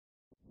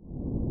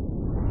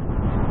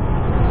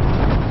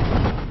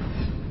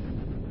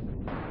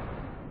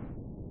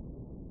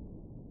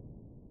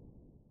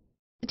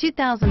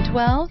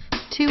2012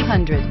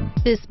 200.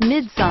 This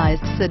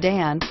mid-sized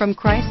sedan from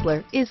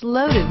Chrysler is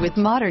loaded with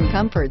modern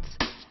comforts.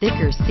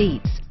 Thicker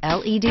seats,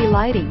 LED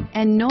lighting,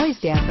 and noise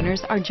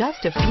dampeners are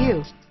just a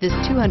few. This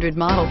 200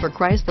 model for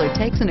Chrysler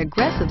takes an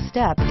aggressive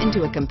step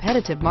into a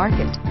competitive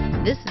market.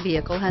 This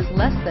vehicle has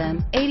less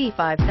than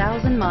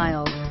 85,000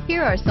 miles.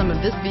 Here are some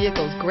of this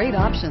vehicle's great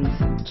options: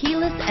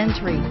 keyless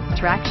entry,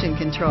 traction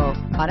control,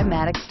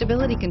 automatic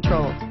stability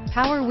control,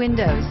 power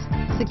windows,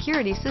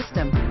 security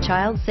system,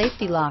 child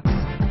safety locks,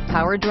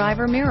 power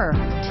driver mirror,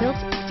 tilt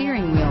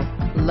steering wheel,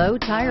 low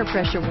tire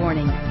pressure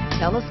warning,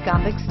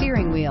 telescopic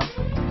steering wheel.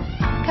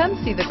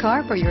 Come see the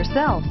car for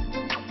yourself.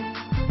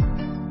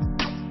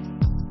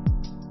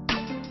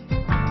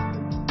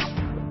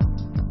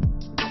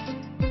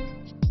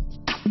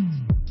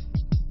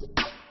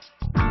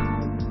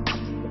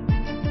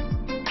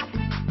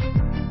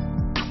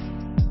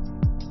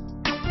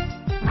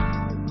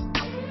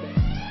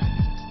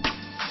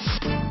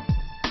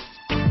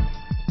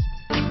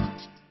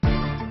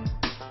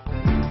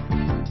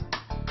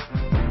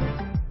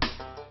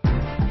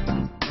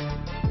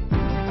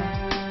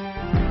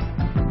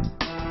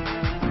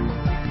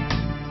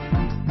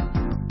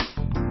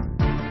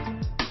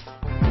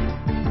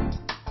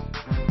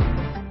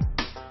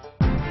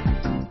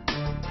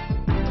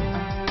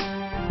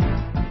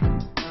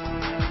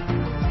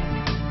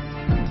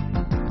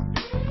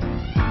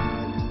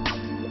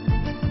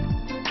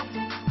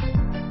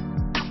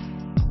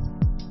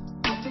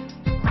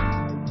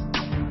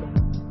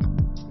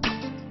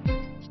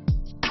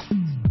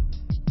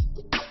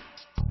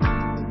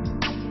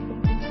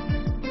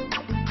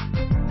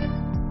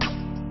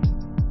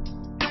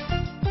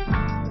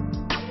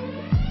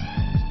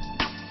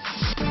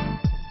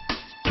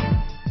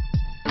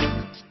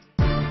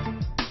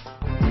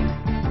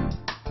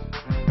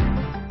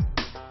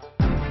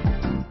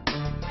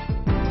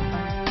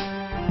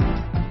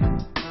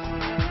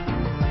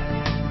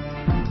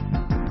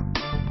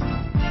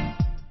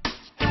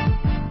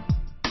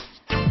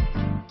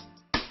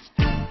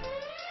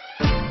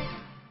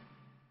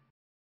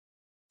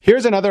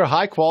 Here's another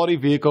high-quality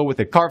vehicle with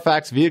a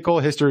Carfax Vehicle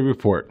History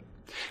Report.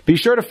 Be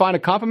sure to find a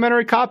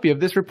complimentary copy of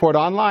this report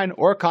online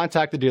or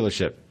contact the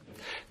dealership.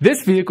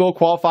 This vehicle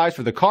qualifies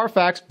for the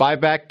Carfax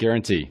Buyback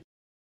Guarantee.